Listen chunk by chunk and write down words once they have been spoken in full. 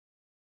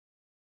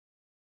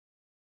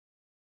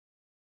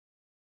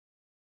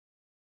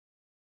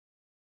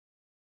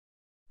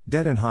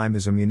Dettenheim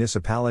is a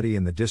municipality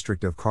in the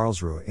district of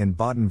Karlsruhe in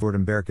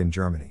Baden-Württemberg in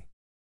Germany.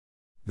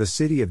 The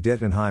city of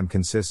Dettenheim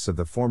consists of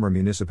the former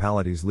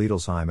municipalities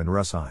Liedolsheim and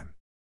Rußheim.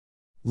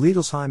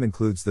 Liedolsheim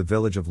includes the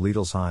village of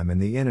Liedolsheim and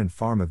the inn and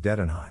farm of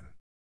Dettenheim.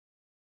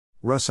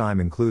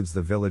 Rußheim includes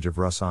the village of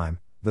Rußheim,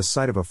 the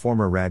site of a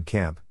former rad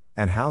camp,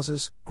 and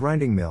houses,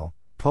 grinding mill,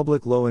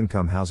 public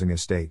low-income housing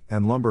estate,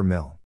 and lumber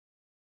mill.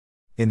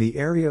 In the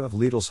area of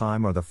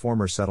Liedolsheim are the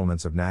former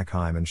settlements of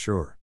Nackheim and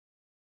Schure.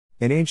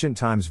 In ancient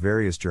times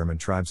various German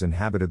tribes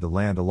inhabited the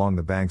land along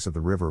the banks of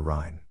the river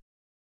Rhine.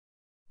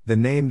 The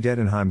name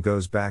Dettenheim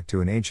goes back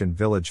to an ancient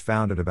village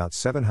founded about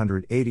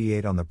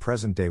 788 on the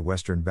present-day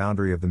western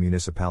boundary of the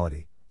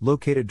municipality,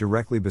 located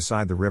directly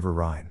beside the river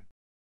Rhine.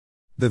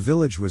 The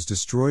village was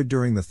destroyed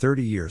during the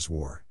 30 Years'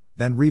 War,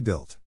 then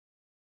rebuilt.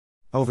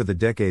 Over the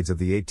decades of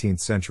the 18th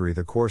century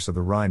the course of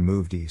the Rhine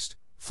moved east,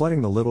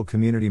 flooding the little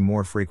community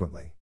more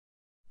frequently.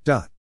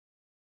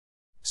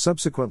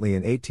 Subsequently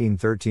in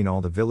 1813 all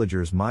the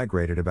villagers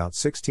migrated about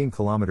 16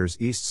 kilometers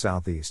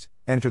east-southeast,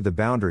 entered the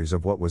boundaries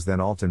of what was then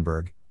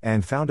Altenburg,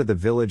 and founded the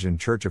village and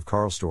church of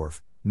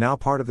Karlsdorf, now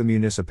part of the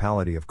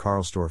municipality of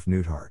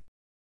Karlsdorf-Nordhart.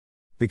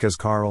 Because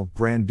Karl,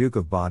 Grand Duke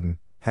of Baden,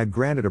 had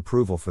granted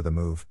approval for the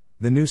move,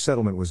 the new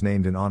settlement was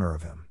named in honor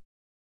of him.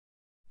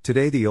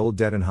 Today the old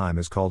Dettenheim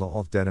is called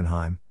Alt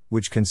Dettenheim,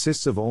 which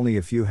consists of only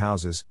a few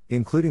houses,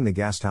 including the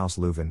Gasthaus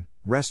Leuven,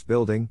 Rest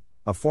Building,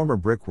 a former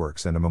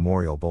brickworks and a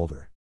memorial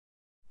boulder.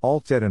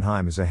 Alt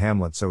Dettenheim is a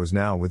hamlet so is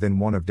now within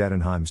one of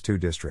Dettenheim's two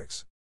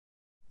districts.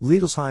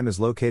 Liedolsheim is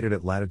located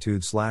at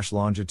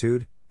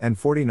latitude/longitude, and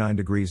 49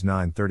 degrees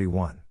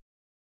 931.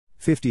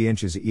 50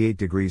 inches E8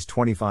 degrees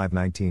 25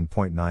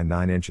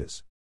 19.99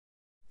 inches.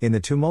 In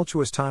the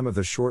tumultuous time of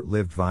the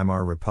short-lived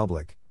Weimar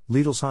Republic,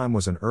 Liedolsheim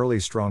was an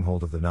early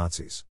stronghold of the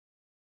Nazis.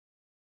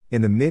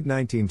 In the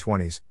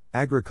mid-1920s,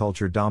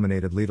 agriculture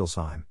dominated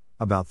Liedolsheim.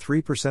 About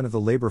 3% of the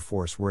labor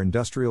force were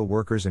industrial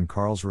workers in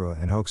Karlsruhe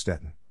and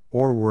Hochstetten,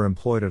 or were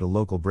employed at a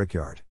local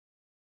brickyard.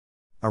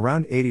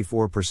 Around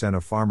 84%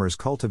 of farmers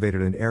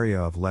cultivated an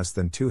area of less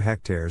than 2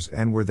 hectares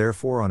and were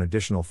therefore on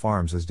additional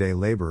farms as day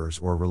laborers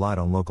or relied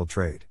on local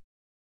trade.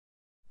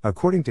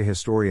 According to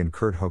historian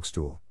Kurt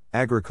Hochstuhl,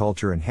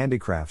 agriculture and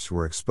handicrafts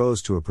were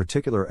exposed to a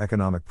particular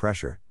economic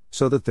pressure,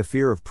 so that the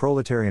fear of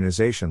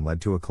proletarianization led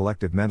to a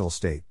collective mental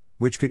state,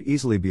 which could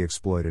easily be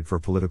exploited for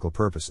political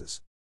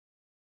purposes.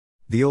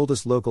 The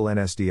oldest local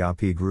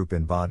NSDAP group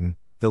in Baden,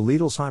 the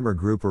Liedolsheimer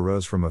group,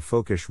 arose from a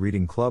folkish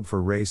reading club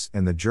for race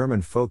and the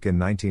German folk in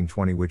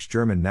 1920 which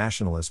German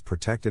nationalists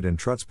protected and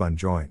Trutzbund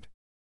joined.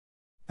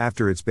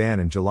 After its ban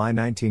in July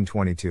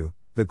 1922,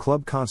 the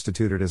club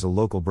constituted as a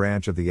local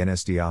branch of the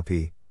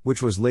NSDAP,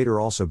 which was later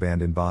also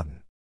banned in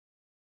Baden.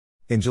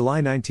 In July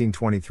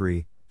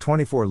 1923,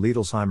 24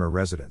 Liedolsheimer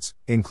residents,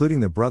 including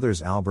the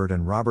brothers Albert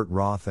and Robert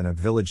Roth and a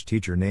village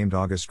teacher named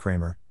August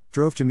Kramer,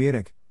 drove to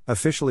Munich,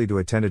 officially to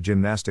attend a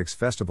gymnastics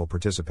festival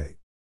participate.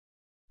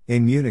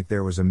 In Munich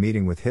there was a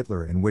meeting with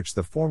Hitler in which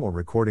the formal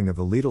recording of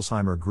the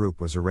Liedolsheimer group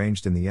was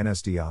arranged in the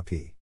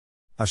NSDAP.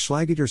 A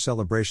Schlagiter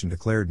celebration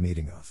declared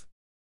meeting of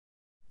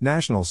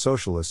National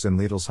Socialists in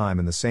Liedolsheim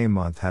in the same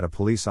month had a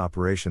police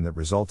operation that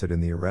resulted in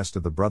the arrest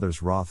of the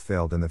brothers Roth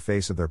failed in the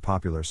face of their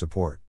popular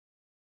support.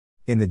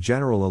 In the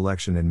general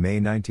election in May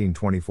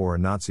 1924 a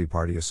Nazi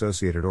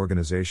party-associated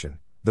organization,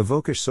 the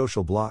Völkisch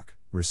Social Bloc,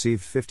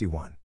 received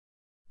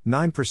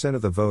 51.9%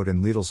 of the vote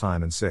in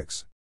Liedolsheim and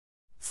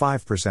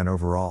 6.5%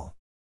 overall.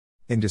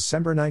 In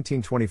December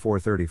 1924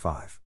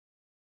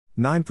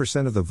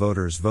 35.9% of the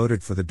voters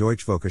voted for the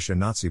Deutschvölkische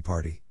Nazi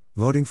Party,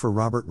 voting for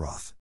Robert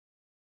Roth.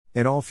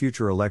 In all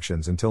future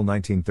elections until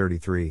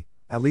 1933,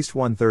 at least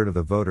one-third of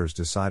the voters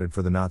decided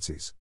for the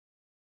Nazis.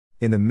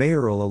 In the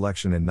mayoral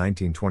election in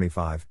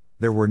 1925,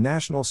 there were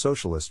National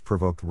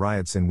Socialist-provoked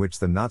riots in which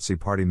the Nazi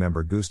Party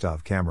member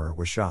Gustav Kammerer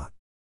was shot.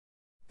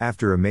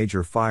 After a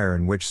major fire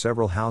in which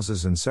several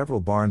houses and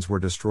several barns were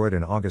destroyed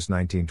in August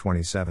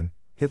 1927,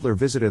 Hitler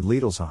visited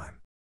Liedolsheim.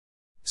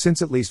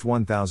 Since at least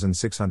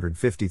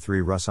 1653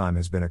 Rußheim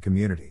has been a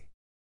community.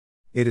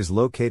 It is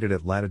located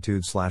at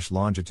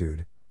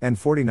latitude/longitude, and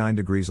 49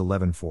 degrees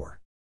 11.4.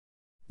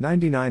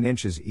 99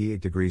 inches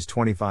E8 degrees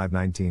 25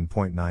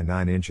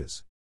 19.99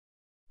 inches.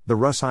 The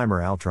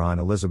Rußheimer Altrhein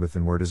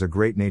Elisabethenwert is a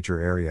great nature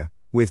area,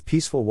 with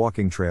peaceful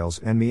walking trails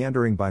and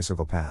meandering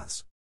bicycle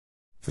paths.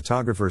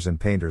 Photographers and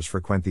painters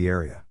frequent the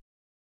area.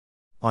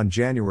 On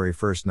January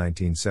 1,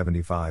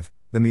 1975,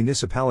 the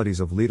municipalities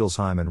of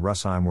Liedolsheim and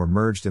Rußheim were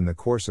merged in the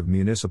course of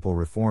municipal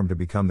reform to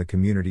become the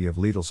community of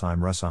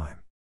Liedolsheim-Rußheim.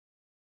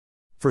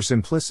 For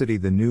simplicity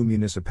the new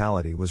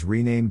municipality was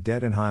renamed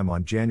Dettenheim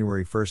on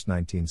January 1,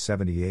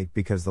 1978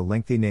 because the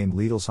lengthy name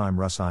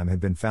Liedolsheim-Rußheim had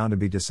been found to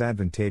be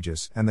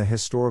disadvantageous and the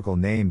historical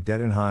name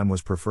Dettenheim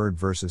was preferred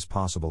versus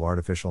possible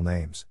artificial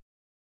names.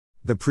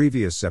 The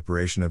previous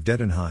separation of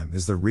Dettenheim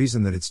is the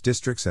reason that its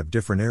districts have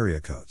different area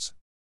codes.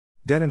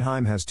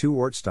 Dettenheim has 2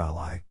 Ortsteile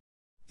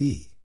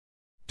i.e.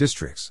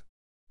 districts.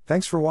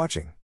 Thanks for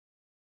watching.